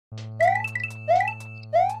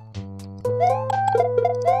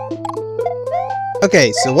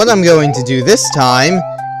Okay, so what I'm going to do this time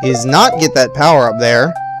is not get that power up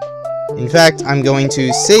there. In fact, I'm going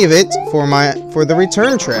to save it for the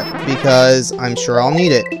return trip, because I'm sure I'll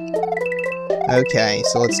need it. Okay,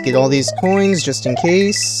 so let's get all these coins just in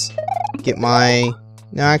case. Get my...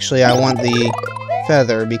 No, actually, I want the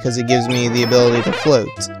feather because it gives me the ability to float.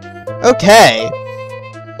 Okay.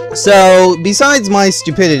 So, besides my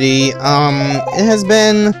stupidity, it has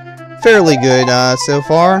been fairly good so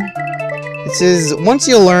far. It says, once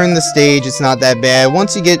you learn the stage, it's not that bad.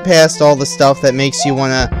 Once you get past all the stuff that makes you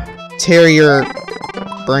want to tear your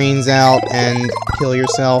brains out and kill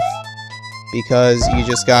yourself because you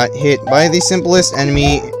just got hit by the simplest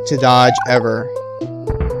enemy to dodge ever.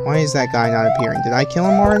 Why is that guy not appearing? Did I kill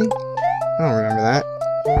him already? I don't remember that.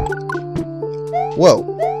 Whoa.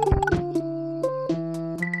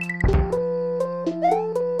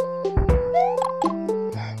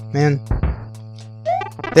 Man.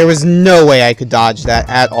 There was no way I could dodge that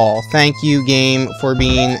at all. Thank you, game, for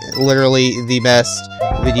being literally the best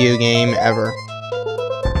video game ever.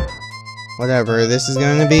 Whatever, this is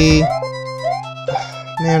going to be...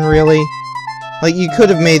 Man, really? Like, you could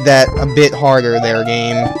have made that a bit harder there,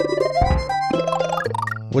 game.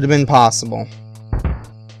 Would have been possible.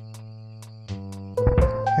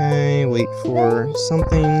 Okay, wait for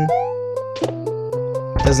something.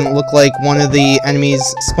 Doesn't look like one of the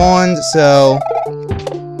enemies spawned, so...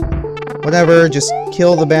 Whatever, just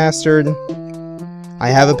kill the bastard. I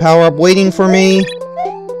have a power-up waiting for me.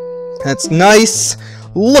 That's nice.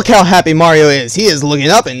 Look how happy Mario is. He is looking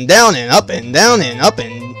up and down and up and down and up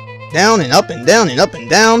and down and up and down and up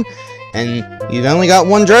and down. And you've only got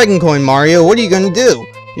one dragon coin, Mario. What are you gonna do?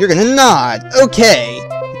 You're gonna nod. Okay.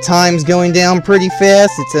 The time's going down pretty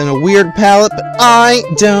fast. It's in a weird palette, but I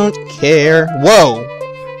don't care. Whoa.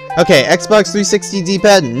 Okay, Xbox 360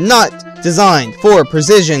 D-pad not designed for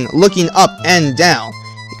precision looking up and down,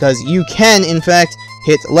 because you can, in fact,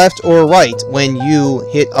 hit left or right when you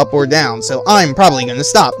hit up or down, so I'm probably going to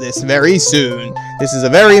stop this very soon. This is a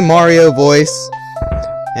very Mario voice,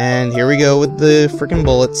 and here we go with the frickin'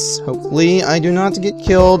 bullets. Hopefully I do not get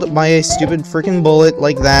killed by a stupid frickin' bullet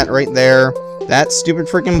like that right there. That stupid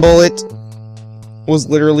frickin' bullet was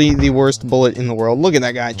literally the worst bullet in the world. Look at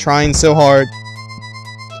that guy trying so hard,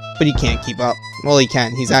 but he can't keep up. Well, he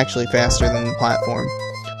can. He's actually faster than the platform.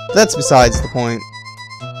 But that's besides the point.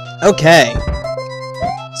 Okay.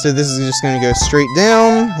 So this is just going to go straight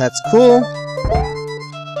down. That's cool.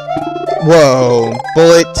 Whoa.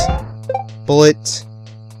 Bullet. Bullet.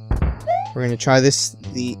 We're going to try this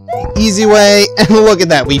the easy way. And look at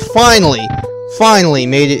that. We finally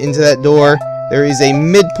made it into that door. There is a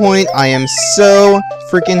midpoint. I am so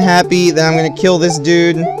freaking happy that I'm going to kill this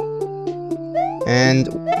dude. And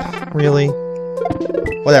really?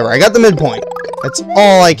 Whatever, I got the midpoint. That's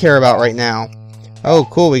all I care about right now. Oh,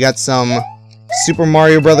 cool, we got some Super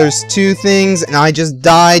Mario Bros. 2 things, and I just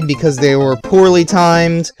died because they were poorly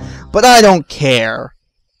timed. But I don't care.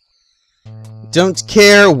 Don't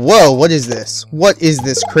care. Whoa, what is this? What is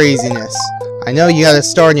this craziness? I know you gotta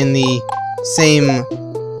start in the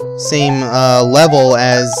same level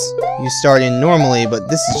as you start in normally, but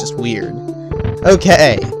this is just weird.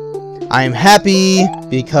 Okay. I'm happy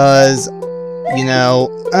because... You know,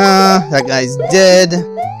 that guy's dead.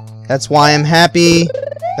 That's why I'm happy.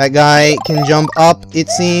 That guy can jump up, it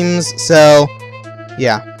seems. So,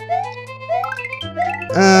 yeah.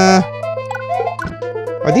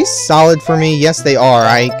 Are these solid for me? Yes, they are.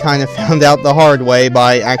 I kind of found out the hard way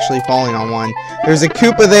by actually falling on one. There's a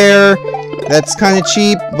Koopa there. That's kind of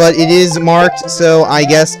cheap, but it is marked, so I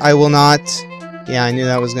guess I will not... Yeah, I knew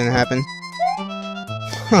that was going to happen.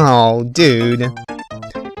 Oh, dude.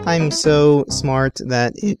 I'm so smart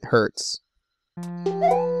that it hurts.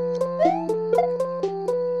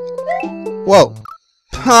 Whoa.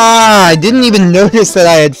 Ah, I didn't even notice that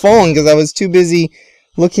I had fallen because I was too busy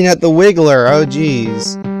looking at the wiggler. Oh,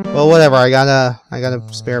 jeez. Well, whatever. I got a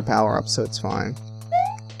spare power up, so it's fine.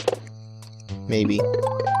 Maybe.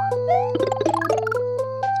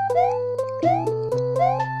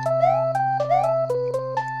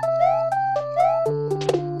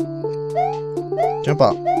 Jump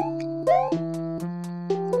up.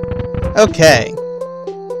 Okay.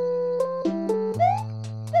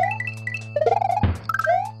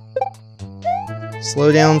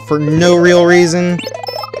 Slow down for no real reason.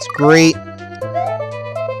 It's great.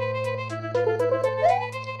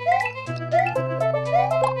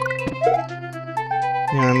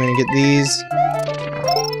 Yeah, I'm gonna get these.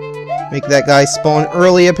 Make that guy spawn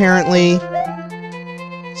early, apparently.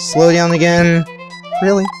 Slow down again.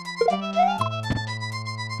 Really?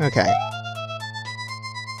 Okay.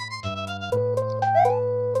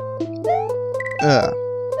 Ugh.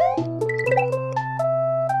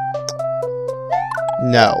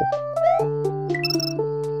 No.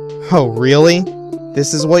 Oh, really?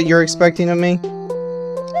 This is what you're expecting of me?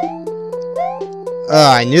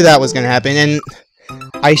 I knew that was gonna happen, and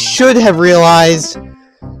I should have realized,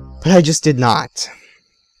 but I just did not.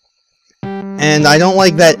 And I don't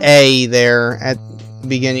like that A there at the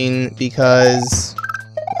beginning because,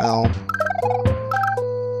 well,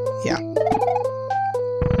 yeah.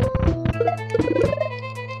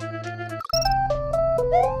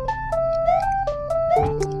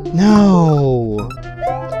 No!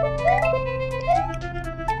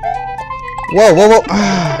 Whoa, whoa, whoa!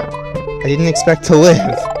 I didn't expect to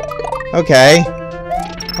live. Okay.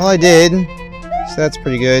 Well, I did. So that's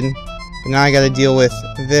pretty good. But now I gotta deal with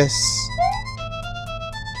this.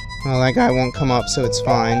 Well, that guy won't come up, so it's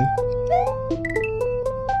fine.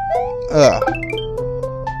 Ugh.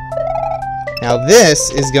 Now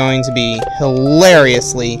this is going to be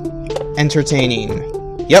hilariously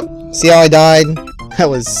entertaining. Yep, see how I died? That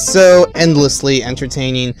was so endlessly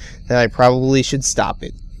entertaining that I probably should stop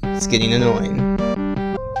it. It's getting annoying.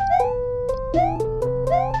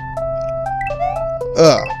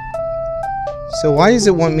 Ugh. So why does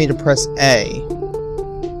it want me to press A?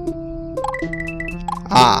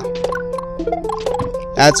 Ah.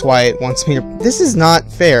 That's why it wants me to... This is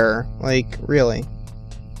not fair. Like, really.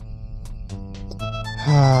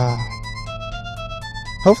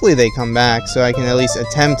 Hopefully they come back so I can at least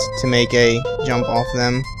attempt to make a jump off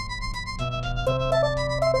them.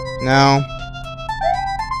 No.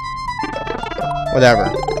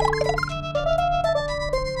 Whatever.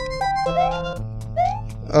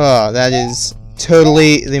 Oh, that is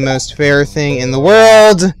totally the most fair thing in the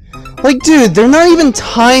world. Like, dude, they're not even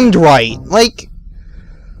timed right. Like,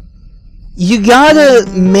 you gotta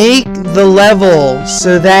make the level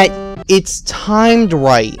so that it's timed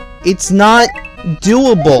right. It's not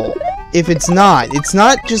doable if it's not. It's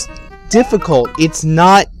not just difficult. It's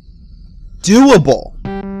not doable.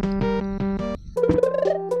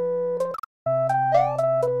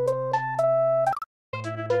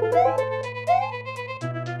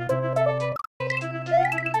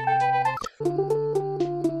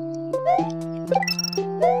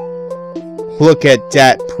 Look at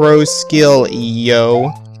that pro skill,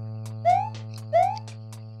 yo.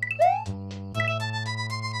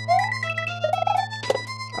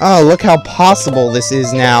 Oh, look how possible this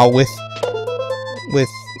is now with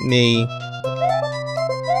me.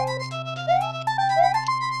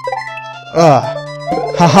 Ugh.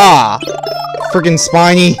 Haha! Frickin'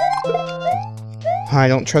 spiny. I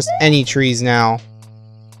don't trust any trees now.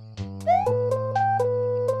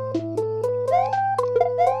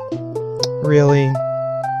 Really?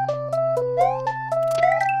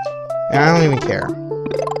 I don't even care.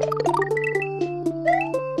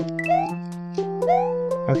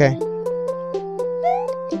 Okay.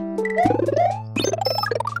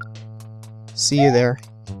 See you there.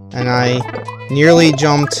 And I nearly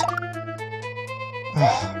jumped.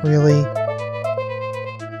 Oh, really?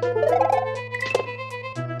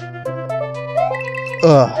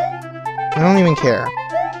 Ugh. I don't even care.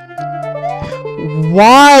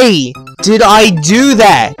 Why did I do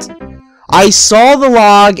that? I saw the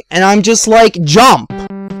log and I'm just like, jump!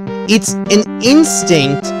 It's an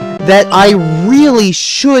instinct that I really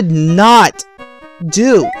should not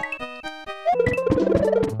do.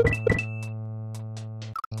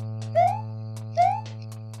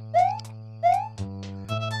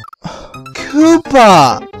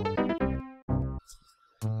 Koopa!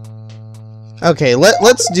 Okay,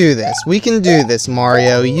 let's do this. We can do this,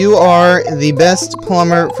 Mario. You are the best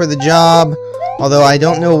plumber for the job, although I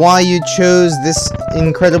don't know why you chose this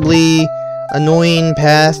incredibly annoying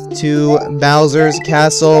path to Bowser's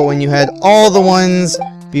castle when you had all the ones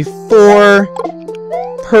before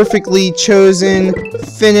perfectly chosen,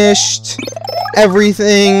 finished,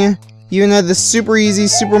 everything. You even had the super easy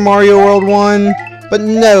Super Mario World one, but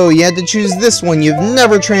no, you had to choose this one you've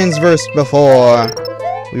never transversed before.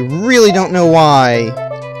 We really don't know why.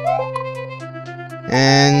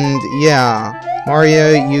 And yeah,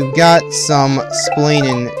 Mario, you've got some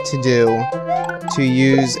splaining to do, to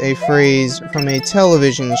use a phrase from a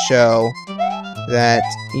television show that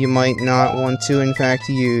you might not want to in fact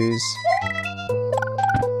use.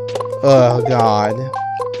 Oh god.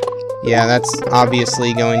 Yeah, that's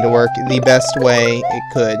obviously going to work the best way it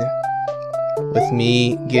could. With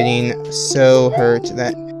me getting so hurt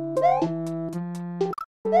that...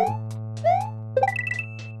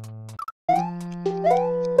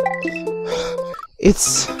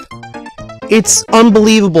 It's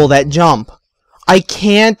unbelievable, that jump. I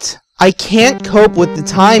can't cope with the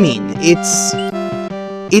timing.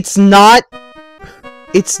 It's not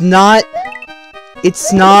It's not,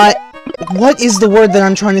 what is the word that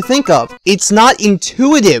I'm trying to think of? It's not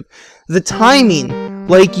intuitive. The timing,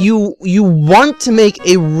 like, you want to make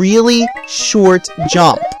a really short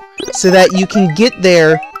jump so that you can get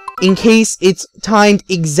there in case it's timed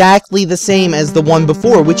exactly the same as the one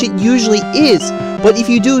before, which it usually is. But if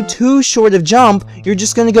you do too short of jump, you're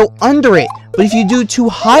just going to go under it. But if you do too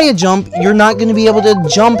high a jump, you're not going to be able to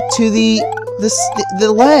jump to the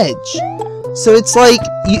ledge. So it's like,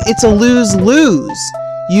 it's a lose-lose.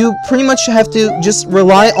 You pretty much have to just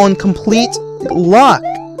rely on complete luck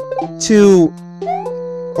to,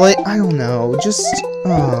 like, I don't know, just,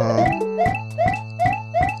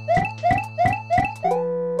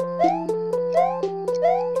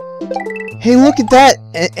 Hey, look at that!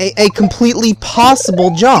 A completely possible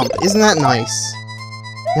jump! Isn't that nice?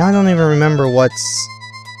 Now I don't even remember what's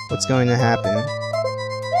going to happen.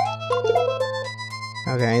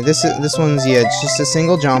 Okay, this one's, yeah, it's just a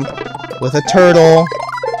single jump with a turtle.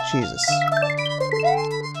 Jesus.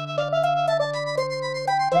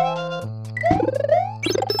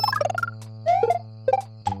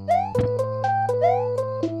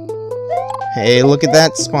 Hey, look at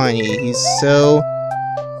that Spiny. He's so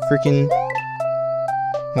freaking...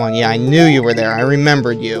 Come on, yeah, I knew you were there. I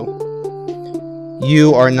remembered you.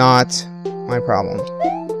 You are not my problem.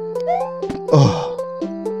 Ugh.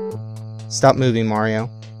 Stop moving, Mario.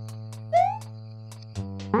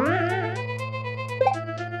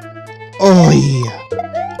 Oi!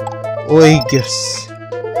 Oigus.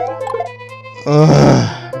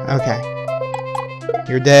 Ugh. Okay.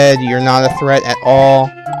 You're dead. You're not a threat at all.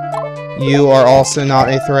 You are also not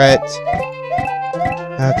a threat.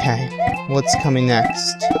 Okay. What's coming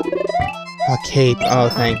next? A cape. Oh,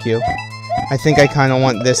 thank you. I think I kind of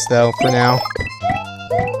want this, though, for now.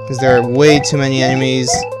 Because there are way too many enemies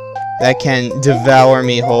that can devour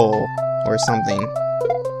me whole. Or something.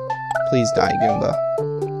 Please die, Goomba.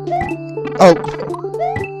 Oh!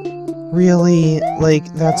 Really? Like,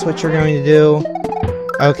 that's what you're going to do?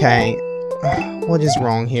 Okay. What is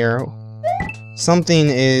wrong here? Something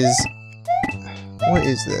is... What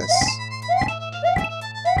is this?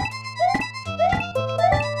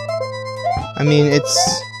 I mean,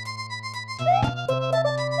 it's...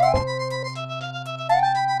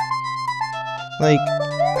 Like...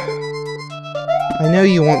 I know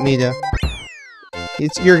you want me to...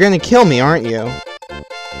 You're gonna kill me, aren't you?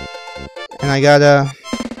 And I gotta...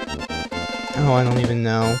 Oh, I don't even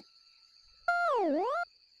know.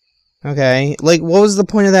 Okay, like, what was the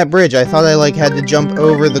point of that bridge? I thought I, like, had to jump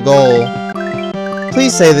over the goal.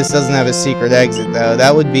 Please say this doesn't have a secret exit, though.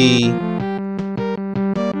 That would be...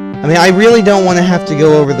 I mean, I really don't want to have to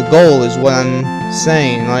go over the goal, is what I'm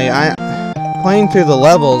saying. Like, playing through the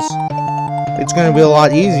levels, it's going to be a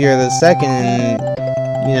lot easier the second and,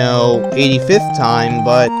 you know, 85th time,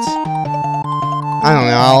 but... I don't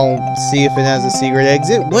know, I'll see if it has a secret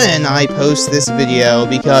exit when I post this video,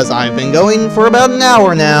 because I've been going for about an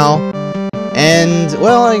hour now. And,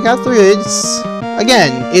 well, I got through it.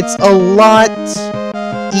 Again, it's a lot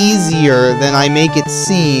easier than I make it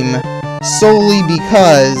seem, solely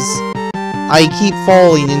because I keep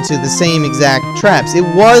falling into the same exact traps. It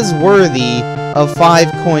was worthy of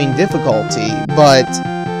 5-coin difficulty, but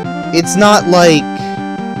it's not like...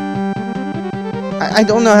 I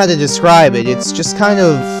don't know how to describe it. It's just kind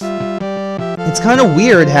of... It's kind of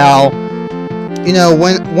weird how, you know,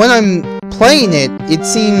 when I'm playing it, it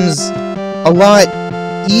seems a lot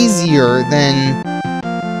easier than...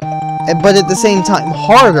 But at the same time,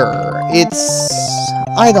 harder. It's...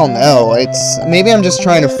 I don't know. It's... Maybe I'm just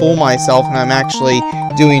trying to fool myself and I'm actually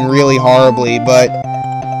doing really horribly, but...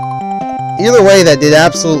 Either way, that did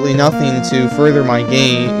absolutely nothing to further my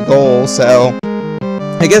goal, so...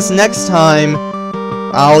 I guess next time...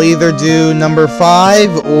 I'll either do number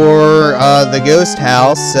 5 or the ghost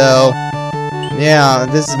house. So yeah,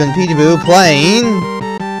 this has been Peekaboo playing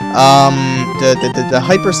the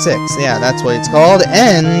Hypepr 6. Yeah, that's what it's called.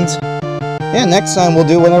 And yeah, next time we'll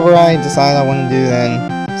do whatever I decide I want to do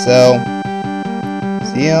then. So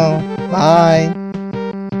see you. Bye.